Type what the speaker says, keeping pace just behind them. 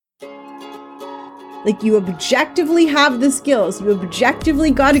Like, you objectively have the skills, you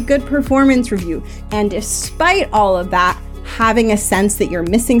objectively got a good performance review, and despite all of that, having a sense that you're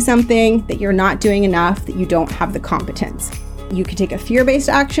missing something, that you're not doing enough, that you don't have the competence. You could take a fear-based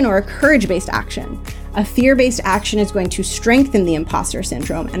action or a courage-based action. A fear-based action is going to strengthen the imposter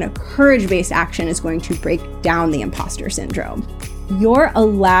syndrome, and a courage-based action is going to break down the imposter syndrome. You're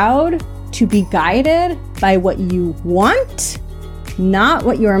allowed to be guided by what you want, not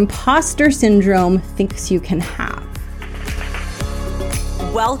what your imposter syndrome thinks you can have.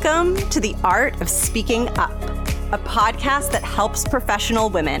 Welcome to The Art of Speaking Up, a podcast that helps professional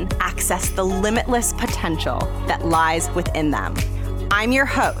women access the limitless potential that lies within them. I'm your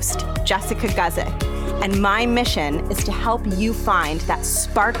host, Jessica Guzik, and my mission is to help you find that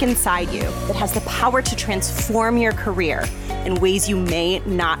spark inside you that has the power to transform your career in ways you may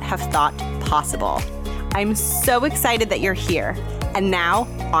not have thought possible. I'm so excited that you're here. And now,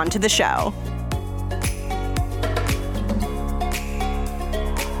 on to the show.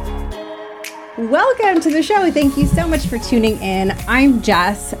 Welcome to the show. Thank you so much for tuning in. I'm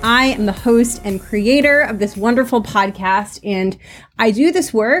Jess. I am the host and creator of this wonderful podcast, and I do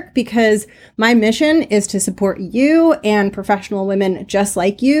this work because my mission is to support you and professional women just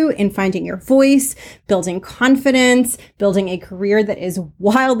like you in finding your voice, building confidence, building a career that is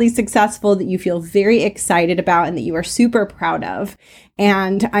wildly successful, that you feel very excited about and that you are super proud of.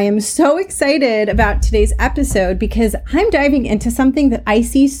 And I am so excited about today's episode because I'm diving into something that I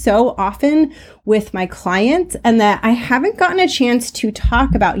see so often with my clients and that I haven't gotten a chance to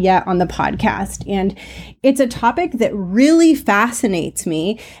talk about yet on the podcast. And it's a topic that really fascinates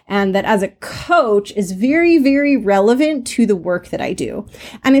me and that as a coach is very, very relevant to the work that I do.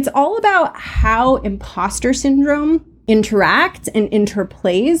 And it's all about how imposter syndrome interacts and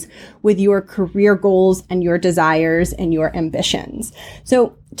interplays with your career goals and your desires and your ambitions.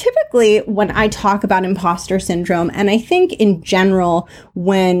 So typically when I talk about imposter syndrome, and I think in general,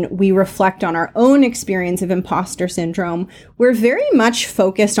 when we reflect on our own experience of imposter syndrome, we're very much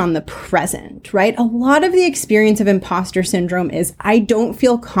focused on the present, right? A lot of the experience of imposter syndrome is, I don't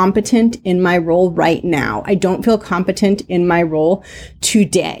feel competent in my role right now. I don't feel competent in my role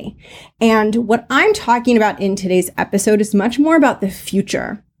today. And what I'm talking about in today's episode is much more about the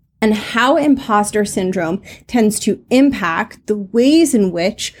future and how imposter syndrome tends to impact the ways in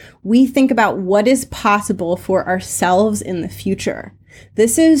which we think about what is possible for ourselves in the future.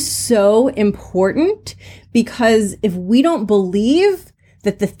 This is so important because if we don't believe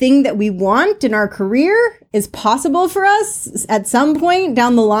that the thing that we want in our career is possible for us at some point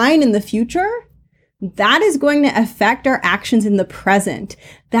down the line in the future, that is going to affect our actions in the present.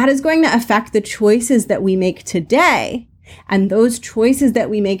 That is going to affect the choices that we make today. And those choices that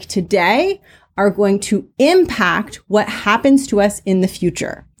we make today are going to impact what happens to us in the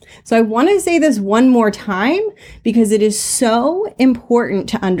future. So I want to say this one more time because it is so important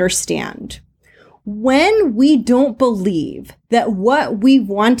to understand. When we don't believe that what we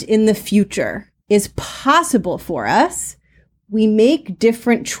want in the future is possible for us, we make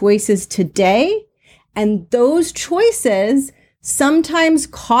different choices today, and those choices sometimes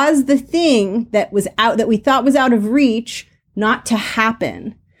cause the thing that we thought was out of reach not to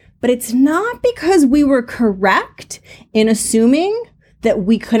happen. But it's not because we were correct in assuming that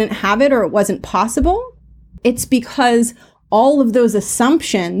we couldn't have it or it wasn't possible. It's because all of those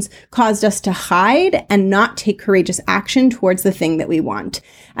assumptions caused us to hide and not take courageous action towards the thing that we want.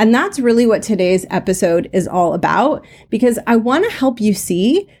 And that's really what today's episode is all about, because I want to help you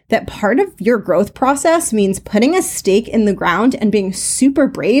see that part of your growth process means putting a stake in the ground and being super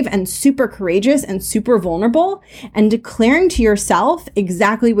brave and super courageous and super vulnerable and declaring to yourself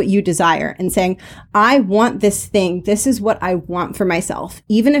exactly what you desire and saying, I want this thing. This is what I want for myself.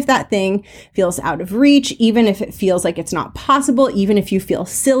 Even if that thing feels out of reach, even if it feels like it's not possible, even if you feel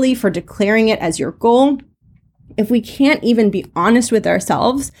silly for declaring it as your goal. If we can't even be honest with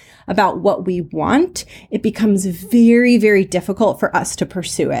ourselves about what we want, it becomes very, very difficult for us to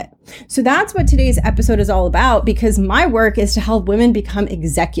pursue it. So that's what today's episode is all about, because my work is to help women become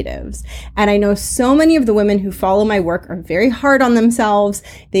executives. And I know so many of the women who follow my work are very hard on themselves.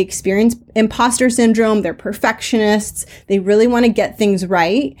 They experience imposter syndrome. They're perfectionists. They really want to get things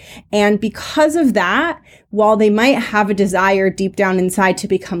right. And because of that, while they might have a desire deep down inside to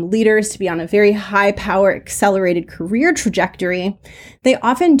become leaders, to be on a very high power, accelerated career trajectory, they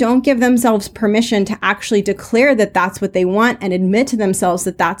often don't give themselves permission to actually declare that that's what they want and admit to themselves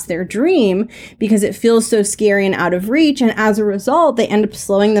that that's their dream, because it feels so scary and out of reach. And as a result, they end up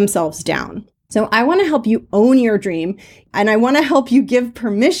slowing themselves down. So I want to help you own your dream, and I want to help you give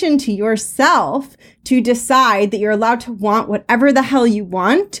permission to yourself to decide that you're allowed to want whatever the hell you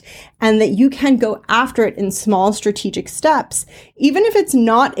want and that you can go after it in small strategic steps, even if it's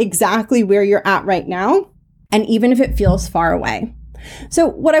not exactly where you're at right now, and even if it feels far away. So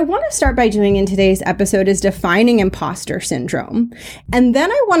what I want to start by doing in today's episode is defining imposter syndrome. And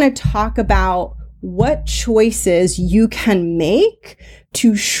then I want to talk about what choices you can make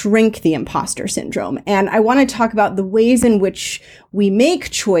to shrink the imposter syndrome. And I want to talk about the ways in which we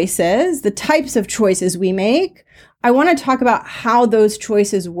make choices, the types of choices we make. I want to talk about how those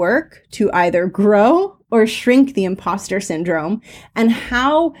choices work to either grow or shrink the imposter syndrome, and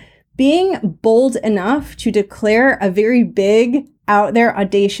how being bold enough to declare a very big, out there,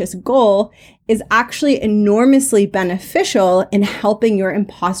 audacious goal is actually enormously beneficial in helping your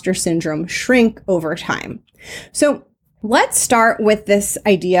imposter syndrome shrink over time. So let's start with this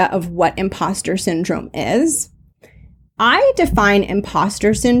idea of what imposter syndrome is. I define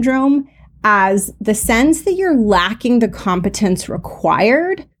imposter syndrome as the sense that you're lacking the competence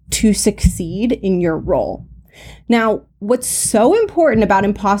required to succeed in your role. Now, what's so important about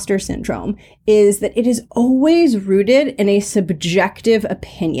imposter syndrome is that it is always rooted in a subjective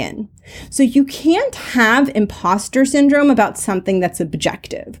opinion. So you can't have imposter syndrome about something that's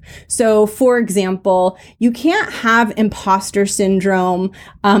objective. So for example, you can't have imposter syndrome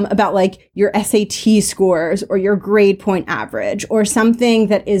about like your SAT scores or your grade point average or something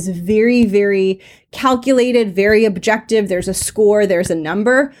that is very, very calculated, very objective. There's a score, there's a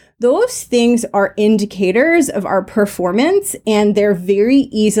number. Those things are indicators of our performance, and they're very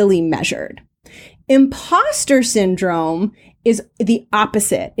easily measured. Imposter syndrome is the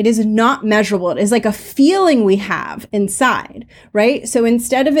opposite. It is not measurable. It is like a feeling we have inside, right? So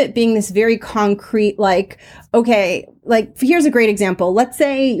instead of it being this very concrete, like, okay, like here's a great example. Let's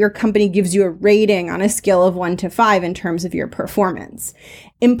say your company gives you a rating on a scale of 1 to 5 in terms of your performance.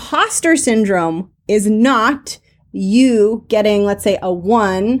 Imposter syndrome is not you getting, let's say, a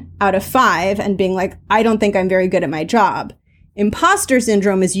 1 out of 5 and being like, I don't think I'm very good at my job. Imposter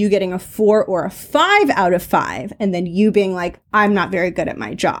syndrome is you getting a 4 or a 5 out of 5, and then you being like, I'm not very good at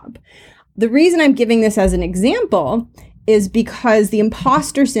my job. The reason I'm giving this as an example is because the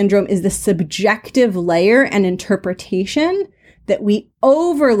imposter syndrome is the subjective layer and interpretation that we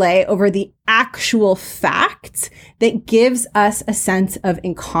overlay over the actual facts that gives us a sense of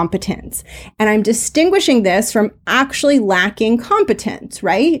incompetence. And I'm distinguishing this from actually lacking competence,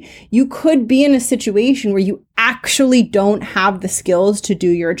 right? You could be in a situation where you actually don't have the skills to do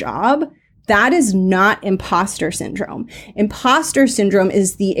your job. That is not imposter syndrome. Imposter syndrome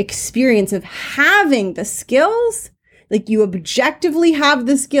is the experience of having the skills. Like you objectively have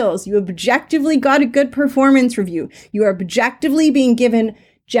the skills. You objectively got a good performance review. You are objectively being given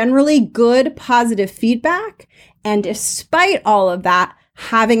generally good, positive feedback. And despite all of that,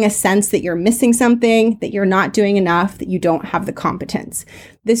 having a sense that you're missing something, that you're not doing enough, that you don't have the competence.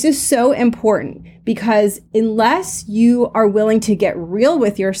 This is so important because unless you are willing to get real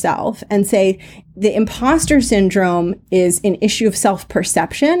with yourself and say the imposter syndrome is an issue of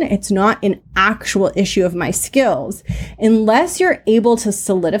self-perception, it's not an actual issue of my skills, unless you're able to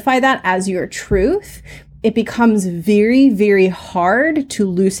solidify that as your truth, it becomes very, very hard to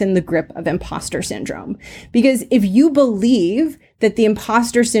loosen the grip of imposter syndrome. Because if you believe that the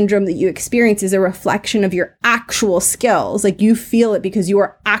imposter syndrome that you experience is a reflection of your actual skills, like you feel it because you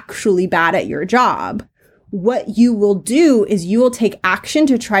are actually bad at your job, what you will do is you will take action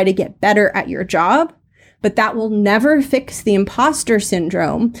to try to get better at your job, but that will never fix the imposter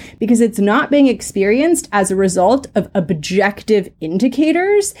syndrome because it's not being experienced as a result of objective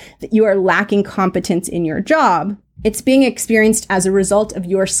indicators that you are lacking competence in your job. It's being experienced as a result of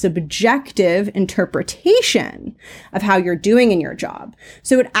your subjective interpretation of how you're doing in your job.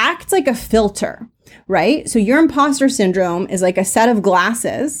 So it acts like a filter, right? So your imposter syndrome is like a set of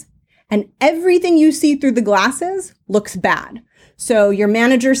glasses, and everything you see through the glasses looks bad. So your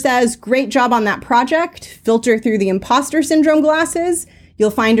manager says, great job on that project, filter through the imposter syndrome glasses,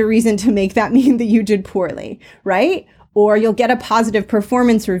 you'll find a reason to make that mean that you did poorly, right? Or you'll get a positive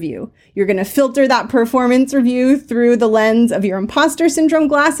performance review. You're going to filter that performance review through the lens of your imposter syndrome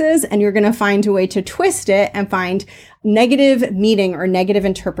glasses, and you're going to find a way to twist it and find negative meaning or negative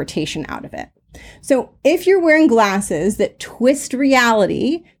interpretation out of it. So if you're wearing glasses that twist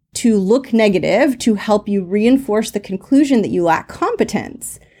reality to look negative to help you reinforce the conclusion that you lack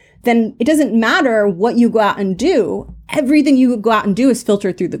competence, then it doesn't matter what you go out and do. Everything you go out and do is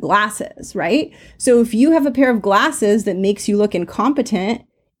filtered through the glasses, right? So if you have a pair of glasses that makes you look incompetent,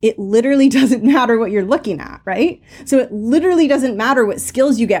 it literally doesn't matter what you're looking at, right? So it literally doesn't matter what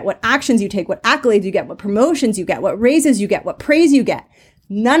skills you get, what actions you take, what accolades you get, what promotions you get, what raises you get, what praise you get.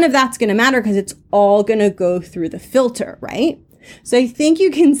 None of that's going to matter because it's all going to go through the filter, right? So I think you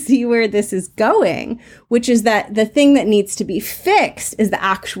can see where this is going, which is that the thing that needs to be fixed is the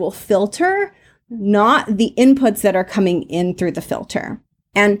actual filter, not the inputs that are coming in through the filter.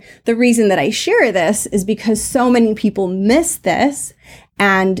 And the reason that I share this is because so many people miss this.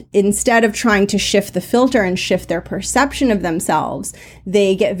 And instead of trying to shift the filter and shift their perception of themselves,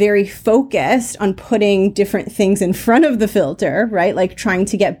 they get very focused on putting different things in front of the filter, right? Like trying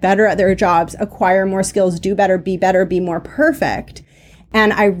to get better at their jobs, acquire more skills, do better, be more perfect.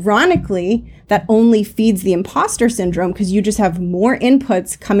 And ironically, that only feeds the imposter syndrome because you just have more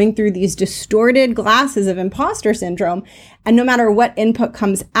inputs coming through these distorted glasses of imposter syndrome. And no matter what input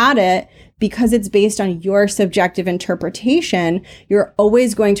comes at it, because it's based on your subjective interpretation, you're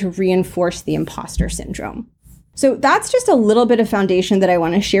always going to reinforce the imposter syndrome. So that's just a little bit of foundation that I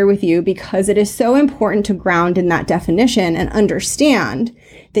want to share with you because it is so important to ground in that definition and understand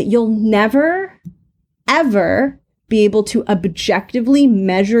that you'll never, ever be able to objectively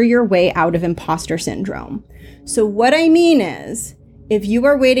measure your way out of imposter syndrome. So what I mean is, if you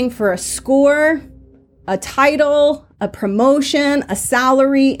are waiting for a score, a title, a promotion, a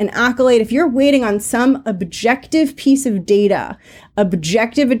salary, an accolade, if you're waiting on some objective piece of data,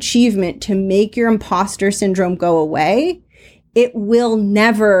 objective achievement to make your imposter syndrome go away, it will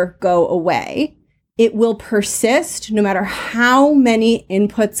never go away. It will persist no matter how many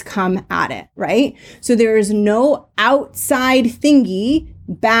inputs come at it, right? So there is no outside thingy,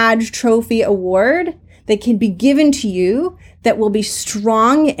 badge, trophy, award that can be given to you that will be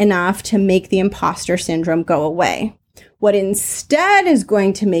strong enough to make the imposter syndrome go away. What instead is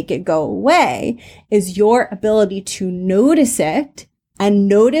going to make it go away is your ability to notice it and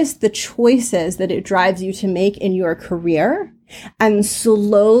notice the choices that it drives you to make in your career, and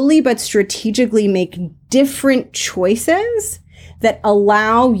slowly but strategically make different choices that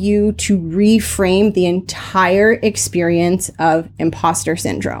allow you to reframe the entire experience of imposter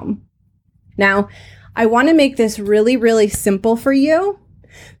syndrome. Now, I want to make this really, really simple for you.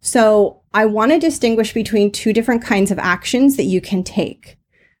 So I want to distinguish between two different kinds of actions that you can take: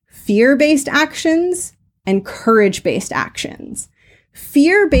 fear-based actions and courage-based actions.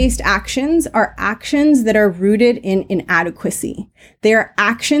 Fear-based actions are actions that are rooted in inadequacy. They are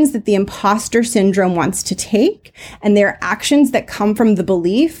actions that the imposter syndrome wants to take, and they are actions that come from the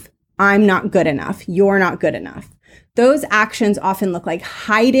belief, I'm not good enough, you're not good enough. Those actions often look like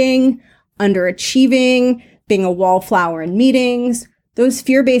hiding, underachieving, being a wallflower in meetings. Those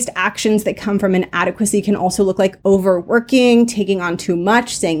fear-based actions that come from inadequacy can also look like overworking, taking on too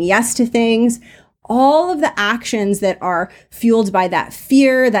much, saying yes to things. All of the actions that are fueled by that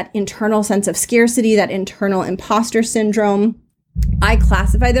fear, that internal sense of scarcity, that internal imposter syndrome, I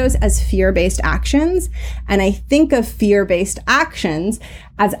classify those as fear-based actions. And I think of fear-based actions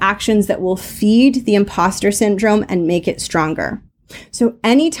as actions that will feed the imposter syndrome and make it stronger. So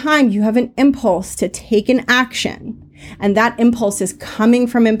anytime you have an impulse to take an action, and that impulse is coming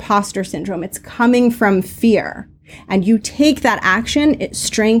from imposter syndrome, it's coming from fear, and you take that action, it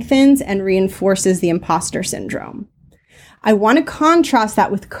strengthens and reinforces the imposter syndrome. I want to contrast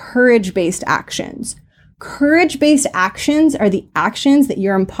that with courage-based actions. Courage-based actions are the actions that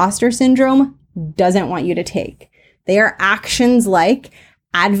your imposter syndrome doesn't want you to take. They are actions like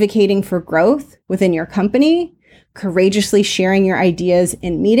advocating for growth within your company, courageously sharing your ideas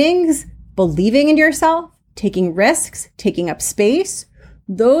in meetings, believing in yourself, taking risks, taking up space.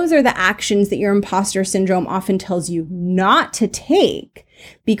 Those are the actions that your imposter syndrome often tells you not to take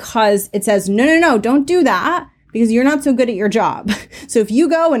because it says, no, don't do that because you're not so good at your job. So if you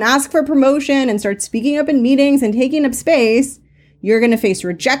go and ask for promotion and start speaking up in meetings and taking up space, you're going to face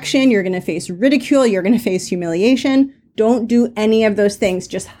rejection, you're going to face ridicule, you're going to face humiliation. Don't do any of those things.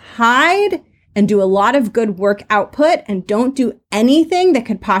 Just hide and do a lot of good work output and don't do anything that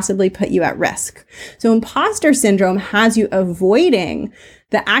could possibly put you at risk. So imposter syndrome has you avoiding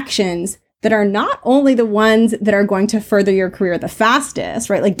the actions that are not only the ones that are going to further your career the fastest,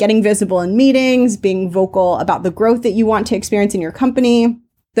 right? Like getting visible in meetings, being vocal about the growth that you want to experience in your company.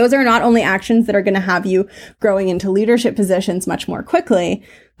 Those are not only actions that are going to have you growing into leadership positions much more quickly,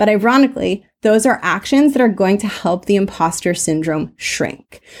 but ironically, those are actions that are going to help the imposter syndrome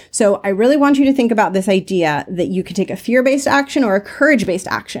shrink. So I really want you to think about this idea that you could take a fear-based action or a courage-based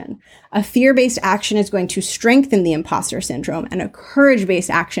action. A fear-based action is going to strengthen the imposter syndrome, and a courage-based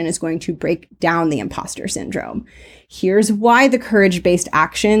action is going to break down the imposter syndrome. Here's why the courage-based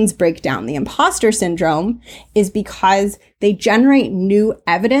actions break down the imposter syndrome is because they generate new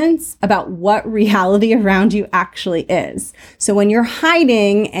evidence about what reality around you actually is. So when you're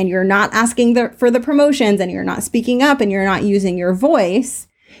hiding and you're not asking for the promotions and you're not speaking up and you're not using your voice,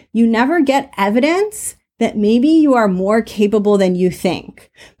 you never get evidence that maybe you are more capable than you think.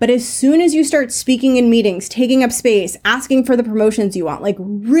 But as soon as you start speaking in meetings, taking up space, asking for the promotions you want, like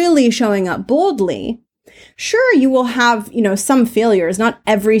really showing up boldly, sure, you will have, some failures. Not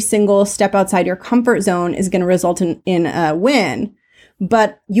every single step outside your comfort zone is going to result in a win,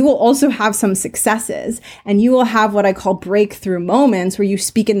 but you will also have some successes, and you will have what I call breakthrough moments where you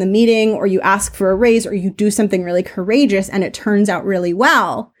speak in the meeting or you ask for a raise or you do something really courageous and it turns out really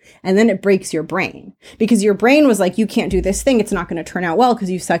well. And then it breaks your brain because your brain was like, you can't do this thing. It's not going to turn out well because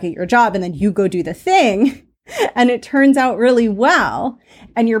you suck at your job. And then you go do the thing and it turns out really well.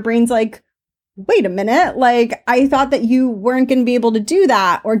 And your brain's like, wait a minute, like I thought that you weren't going to be able to do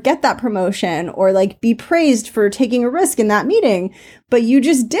that or get that promotion or like be praised for taking a risk in that meeting, but you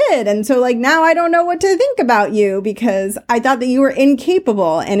just did. And so like now I don't know what to think about you because I thought that you were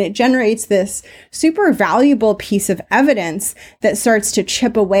incapable. And it generates this super valuable piece of evidence that starts to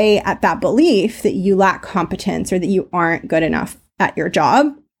chip away at that belief that you lack competence or that you aren't good enough at your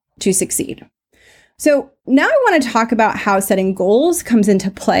job to succeed. So now I want to talk about how setting goals comes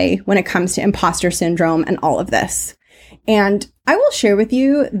into play when it comes to imposter syndrome and all of this. And I will share with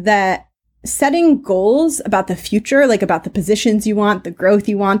you that setting goals about the future, like about the positions you want, the growth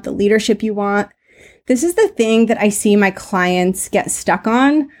you want, the leadership you want, this is the thing that I see my clients get stuck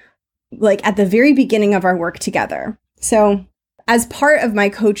on, like at the very beginning of our work together. So as part of my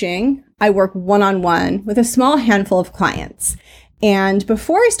coaching, I work one-on-one with a small handful of clients. And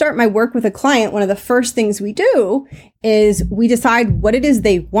before I start my work with a client, one of the first things we do is we decide what it is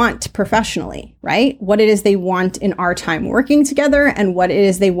they want professionally, right? What it is they want in our time working together and what it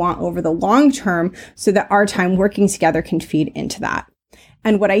is they want over the long term so that our time working together can feed into that.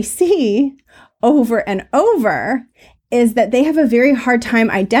 And what I see over and over is that they have a very hard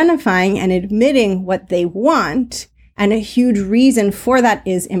time identifying and admitting what they want. And a huge reason for that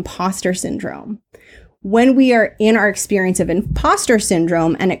is imposter syndrome. When we are in our experience of imposter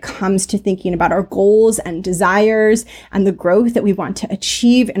syndrome and it comes to thinking about our goals and desires and the growth that we want to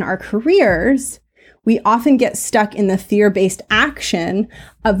achieve in our careers, we often get stuck in the fear-based action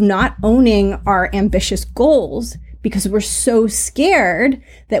of not owning our ambitious goals because we're so scared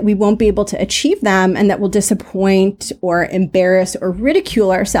that we won't be able to achieve them and that we'll disappoint or embarrass or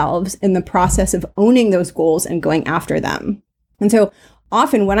ridicule ourselves in the process of owning those goals and going after them. And so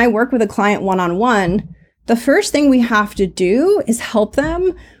often when I work with a client one-on-one, the first thing we have to do is help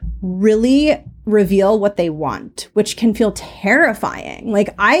them really reveal what they want, which can feel terrifying.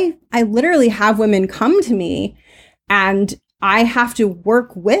 Like I literally have women come to me and I have to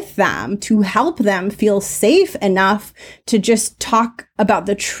work with them to help them feel safe enough to just talk about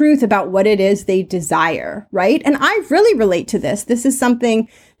the truth about what it is they desire, right? And I really relate to this. This is something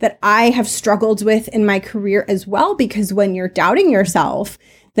that I have struggled with in my career as well, because when you're doubting yourself,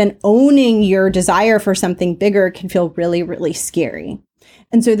 then owning your desire for something bigger can feel really, really scary.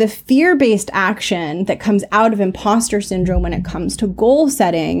 And so the fear-based action that comes out of imposter syndrome when it comes to goal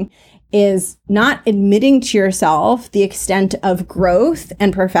setting is not admitting to yourself the extent of growth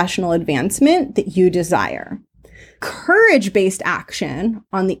and professional advancement that you desire. Courage-based action,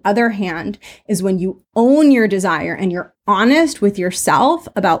 on the other hand, is when you own your desire and you're honest with yourself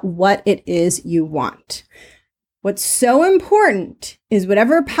about what it is you want. What's so important is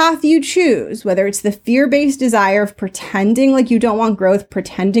whatever path you choose, whether it's the fear-based desire of pretending like you don't want growth,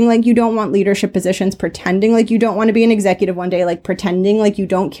 pretending like you don't want leadership positions, pretending like you don't want to be an executive one day, like pretending like you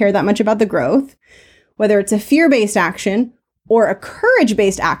don't care that much about the growth, whether it's a fear-based action or a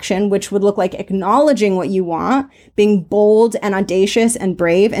courage-based action, which would look like acknowledging what you want, being bold and audacious and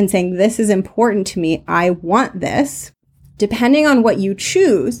brave and saying, this is important to me, I want this. Depending on what you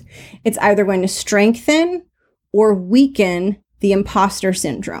choose, it's either going to strengthen or weaken the imposter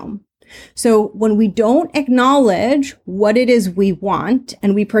syndrome. So when we don't acknowledge what it is we want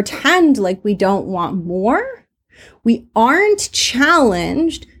and we pretend like we don't want more, we aren't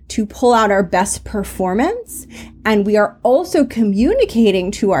challenged to pull out our best performance. And we are also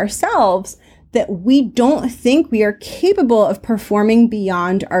communicating to ourselves that we don't think we are capable of performing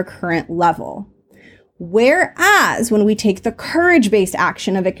beyond our current level. Whereas when we take the courage-based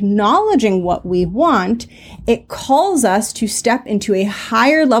action of acknowledging what we want, it calls us to step into a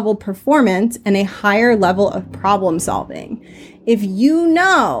higher level performance and a higher level of problem solving. If you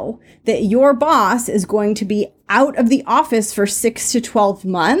know that your boss is going to be out of the office for 6 to 12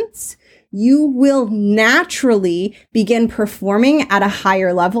 months, you will naturally begin performing at a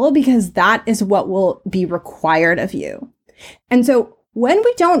higher level because that is what will be required of you. And so when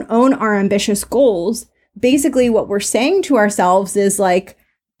we don't own our ambitious goals, basically what we're saying to ourselves is like,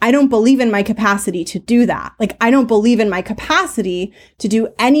 I don't believe in my capacity to do that. Like, I don't believe in my capacity to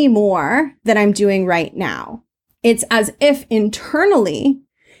do any more than I'm doing right now. It's as if internally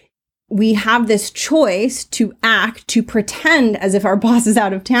we have this choice to act, to pretend as if our boss is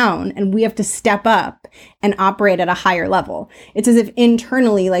out of town and we have to step up and operate at a higher level. It's as if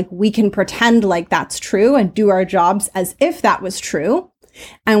internally, like, we can pretend like that's true and do our jobs as if that was true.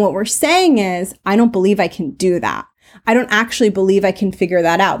 And what we're saying is, I don't believe I can do that. I don't actually believe I can figure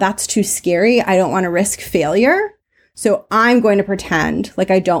that out. That's too scary. I don't want to risk failure. So I'm going to pretend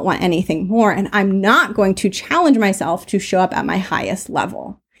like I don't want anything more. And I'm not going to challenge myself to show up at my highest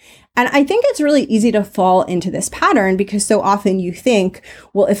level. And I think it's really easy to fall into this pattern because so often you think,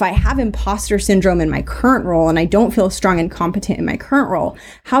 well, if I have imposter syndrome in my current role and I don't feel strong and competent in my current role,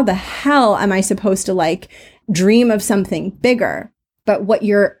 how the hell am I supposed to like dream of something bigger? But what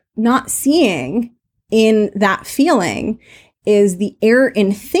you're not seeing in that feeling is the error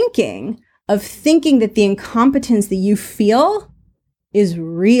in thinking of thinking that the incompetence that you feel is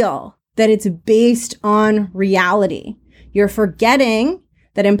real, that it's based on reality. You're forgetting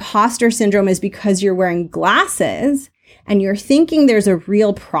that imposter syndrome is because you're wearing glasses and you're thinking there's a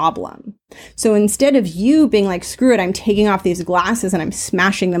real problem. So instead of you being like, screw it, I'm taking off these glasses and I'm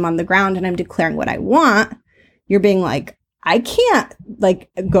smashing them on the ground and I'm declaring what I want, you're being like, I can't like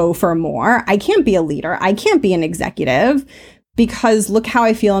go for more. I can't be a leader. I can't be an executive because look how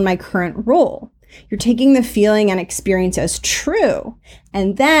I feel in my current role. You're taking the feeling and experience as true.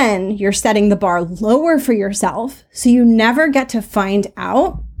 And then you're setting the bar lower for yourself. So you never get to find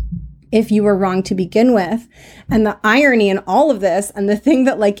out if you were wrong to begin with. And the irony in all of this, and the thing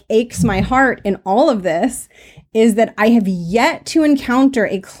that like aches my heart in all of this, is that I have yet to encounter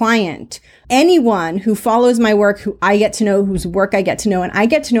a client, anyone who follows my work, who I get to know, whose work I get to know, and I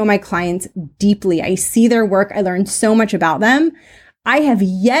get to know my clients deeply. I see their work. I learn so much about them. I have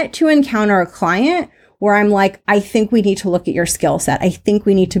yet to encounter a client where I'm like, I think we need to look at your skill set. I think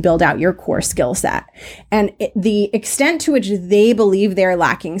we need to build out your core skill set. And the extent to which they believe they're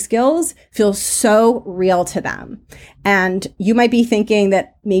lacking skills feels so real to them. And you might be thinking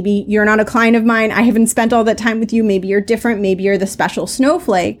that maybe you're not a client of mine. I haven't spent all that time with you. Maybe you're different. Maybe you're the special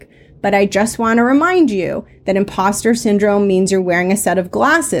snowflake. But I just want to remind you that imposter syndrome means you're wearing a set of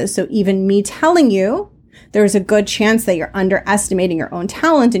glasses. So even me telling you, there's a good chance that you're underestimating your own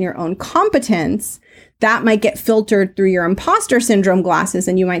talent and your own competence. That might get filtered through your imposter syndrome glasses.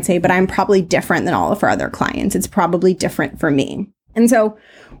 And you might say, but I'm probably different than all of our other clients. It's probably different for me. And so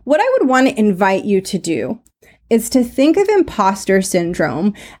what I would want to invite you to do is to think of imposter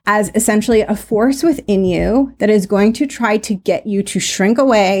syndrome as essentially a force within you that is going to try to get you to shrink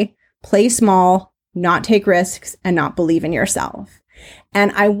away, play small, not take risks, and not believe in yourself.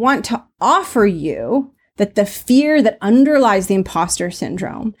 And I want to offer you that the fear that underlies the imposter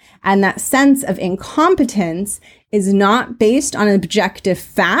syndrome and that sense of incompetence is not based on an objective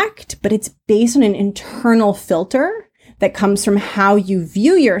fact, but it's based on an internal filter that comes from how you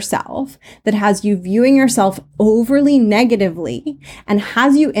view yourself, that has you viewing yourself overly negatively and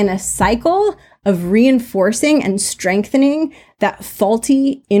has you in a cycle of reinforcing and strengthening that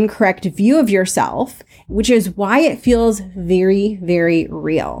faulty, incorrect view of yourself, which is why it feels very, very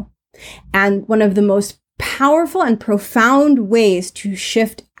real. And one of the most powerful and profound ways to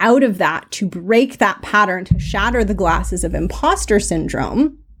shift out of that, to break that pattern, to shatter the glasses of imposter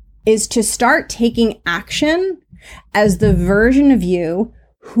syndrome, is to start taking action as the version of you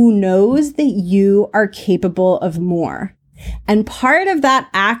who knows that you are capable of more. And part of that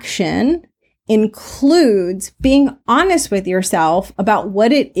action includes being honest with yourself about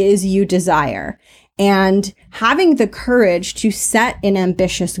what it is you desire and having the courage to set an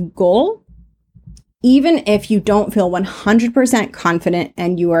ambitious goal, even if you don't feel 100% confident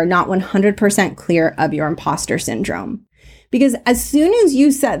and you are not 100% clear of your imposter syndrome. Because as soon as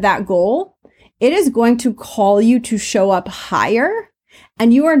you set that goal, it is going to call you to show up higher,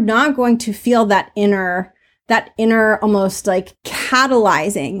 and you are not going to feel that inner almost like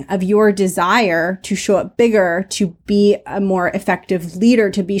catalyzing of your desire to show up bigger, to be a more effective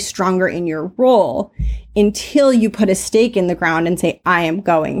leader, to be stronger in your role, until you put a stake in the ground and say, I am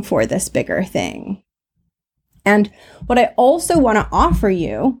going for this bigger thing. And what I also want to offer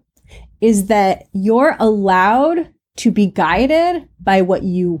you is that you're allowed to be guided by what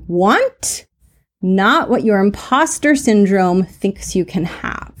you want, not what your imposter syndrome thinks you can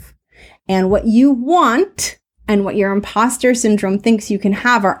have. And what you want and what your imposter syndrome thinks you can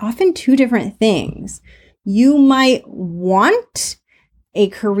have are often two different things. You might want a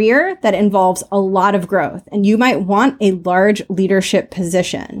career that involves a lot of growth, and you might want a large leadership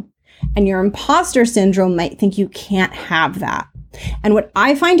position. And your imposter syndrome might think you can't have that. And what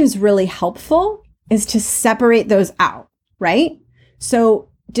I find is really helpful is to separate those out, right? So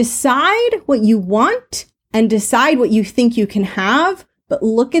decide what you want and decide what you think you can have, but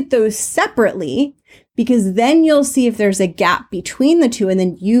look at those separately, because then you'll see if there's a gap between the two, and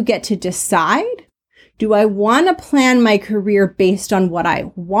then you get to decide, do I want to plan my career based on what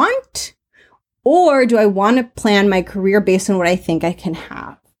I want, or do I want to plan my career based on what I think I can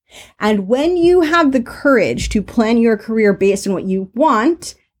have? And when you have the courage to plan your career based on what you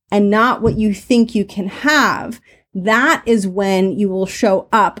want and not what you think you can have, that is when you will show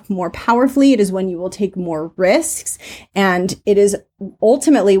up more powerfully. It is when you will take more risks, and it is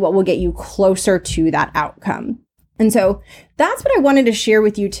ultimately what will get you closer to that outcome. And so that's what I wanted to share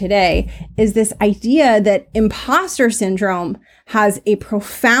with you today, is this idea that imposter syndrome has a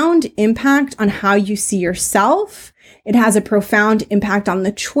profound impact on how you see yourself. It has a profound impact on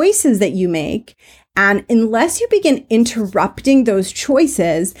the choices that you make. And unless you begin interrupting those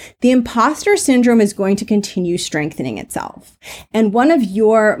choices, the imposter syndrome is going to continue strengthening itself. And one of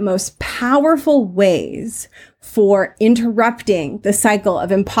your most powerful ways for interrupting the cycle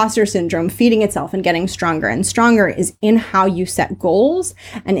of imposter syndrome feeding itself and getting stronger and stronger is in how you set goals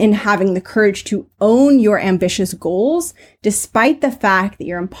and in having the courage to own your ambitious goals, despite the fact that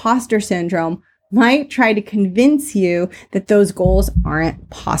your imposter syndrome might try to convince you that those goals aren't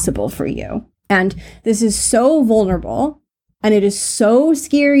possible for you. And this is so vulnerable, and it is so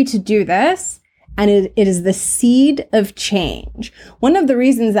scary to do this, and it is the seed of change. One of the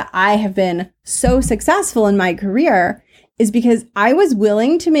reasons that I have been so successful in my career is because I was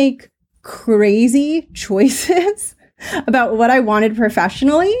willing to make crazy choices about what I wanted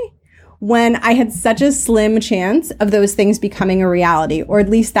professionally when I had such a slim chance of those things becoming a reality, or at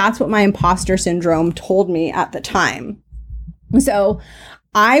least that's what my imposter syndrome told me at the time. So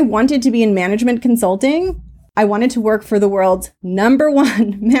I wanted to be in management consulting. I wanted to work for the world's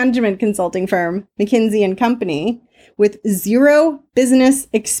 #1 management consulting firm, McKinsey & Company, with zero business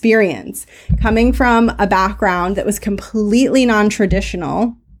experience, coming from a background that was completely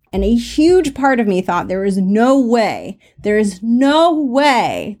non-traditional. And a huge part of me thought there is no way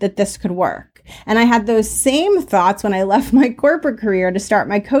that this could work. And I had those same thoughts when I left my corporate career to start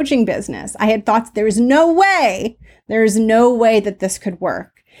my coaching business. I had thoughts, there is no way that this could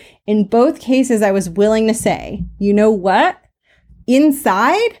work. In both cases, I was willing to say, you know what?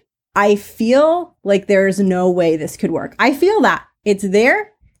 Inside, I feel like there's no way this could work. I feel that. It's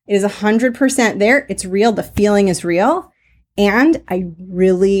there. It is 100% there. It's real. The feeling is real. And I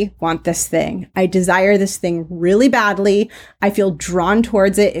really want this thing. I desire this thing really badly. I feel drawn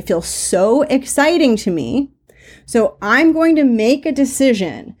towards it. It feels so exciting to me. So I'm going to make a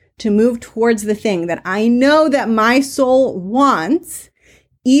decision to move towards the thing that I know that my soul wants,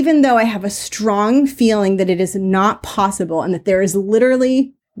 even though I have a strong feeling that it is not possible and that there is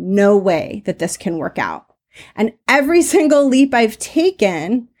literally no way that this can work out. And every single leap I've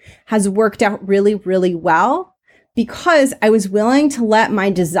taken has worked out really, really well, because I was willing to let my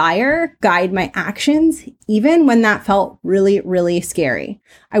desire guide my actions, even when that felt really, really scary.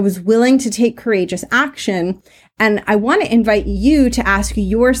 I was willing to take courageous action. And I want to invite you to ask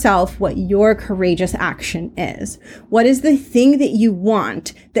yourself what your courageous action is. What is the thing that you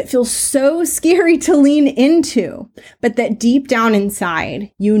want that feels so scary to lean into, but that deep down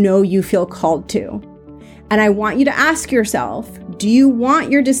inside, you know you feel called to? And I want you to ask yourself, do you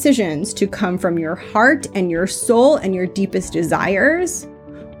want your decisions to come from your heart and your soul and your deepest desires?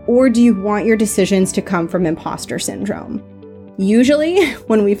 Or do you want your decisions to come from imposter syndrome? Usually,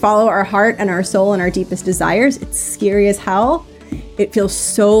 when we follow our heart and our soul and our deepest desires, it's scary as hell. It feels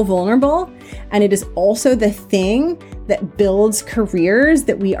so vulnerable. And it is also the thing that builds careers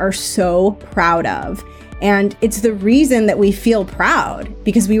that we are so proud of. And it's the reason that we feel proud,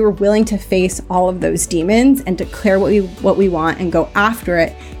 because we were willing to face all of those demons and declare what we want and go after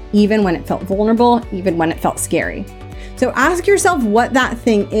it, even when it felt vulnerable, even when it felt scary. So ask yourself what that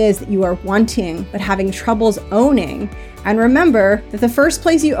thing is that you are wanting but having troubles owning. And remember that the first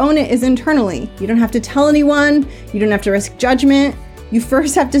place you own it is internally. You don't have to tell anyone. You don't have to risk judgment. You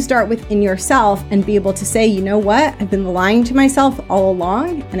first have to start within yourself and be able to say, you know what? I've been lying to myself all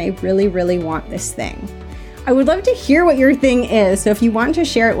along, and I really, really want this thing. I would love to hear what your thing is. So if you want to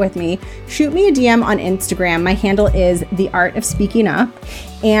share it with me, shoot me a DM on Instagram. My handle is The Art of Speaking Up.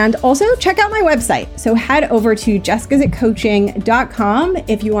 And also check out my website. So head over to jessicasitcoaching.com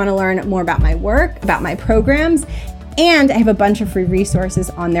if you want to learn more about my work, about my programs. And I have a bunch of free resources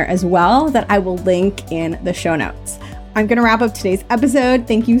on there as well that I will link in the show notes. I'm going to wrap up today's episode.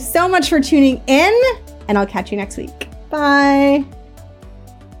 Thank you so much for tuning in, and I'll catch you next week. Bye.